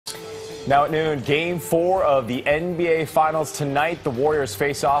Now at noon, Game 4 of the NBA Finals tonight. The Warriors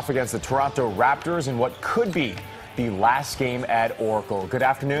face off against the Toronto Raptors in what could be the last game at Oracle. Good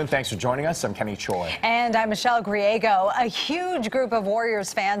afternoon. Thanks for joining us. I'm Kenny Choi. And I'm Michelle Griego. A huge group of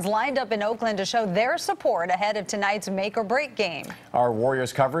Warriors fans lined up in Oakland to show their support ahead of tonight's make-or-break game. Our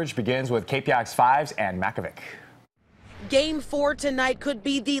Warriors coverage begins with KPIX 5's Ann Makovic. Game 4 tonight could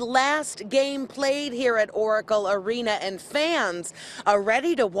be the last game played here at Oracle Arena, and fans are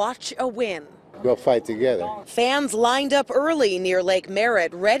ready to watch a win. We'll fight together. Fans lined up early near Lake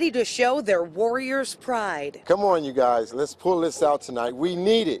Merritt, ready to show their Warriors pride. Come on, you guys. Let's pull this out tonight. We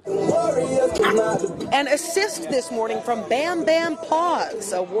need it. An assist this morning from Bam Bam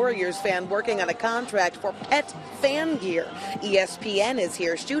Paws, a Warriors fan working on a contract for pet fan gear. ESPN is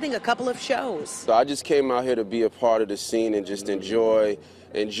here shooting a couple of shows. So I just came out here to be a part of the scene and just enjoy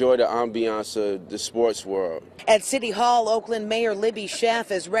the ambiance of the sports world. At City Hall, Oakland Mayor Libby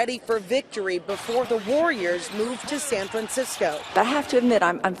Schaaf is ready for victory before the Warriors move to San Francisco. I have to admit,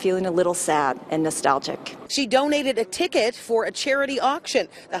 I'm feeling a little sad and nostalgic. She donated a ticket for a charity auction.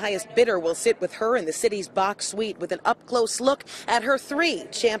 The highest bidder will sit with her in the city's box suite with an up-close look at her 3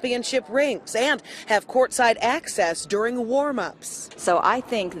 championship rings and have courtside access during warm-ups. So I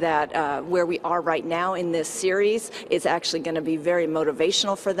think that where we are right now in this series is actually going to be very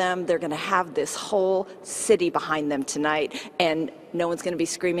motivational for them. They're going to have this whole city behind them tonight, and no one's going to be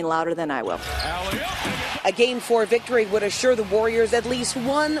screaming louder than I will. A Game 4 victory would assure the Warriors at least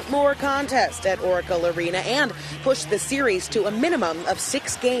one more contest at Oracle Arena and push the series to a minimum of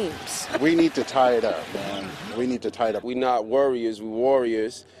 6 games. We need to tie it up, man. We need to tie it up. We're not warriors, we're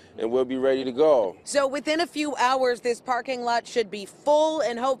warriors, and we'll be ready to go. So within a few hours, this parking lot should be full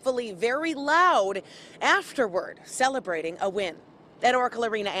and hopefully very loud afterward, celebrating a win. At Oracle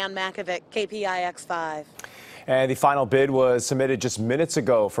Arena, Ann Makovic, KPIX 5. And the final bid was submitted just minutes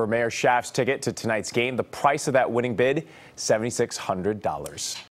ago for Mayor Schaaf's ticket to tonight's game. The price of that winning bid, $7,600.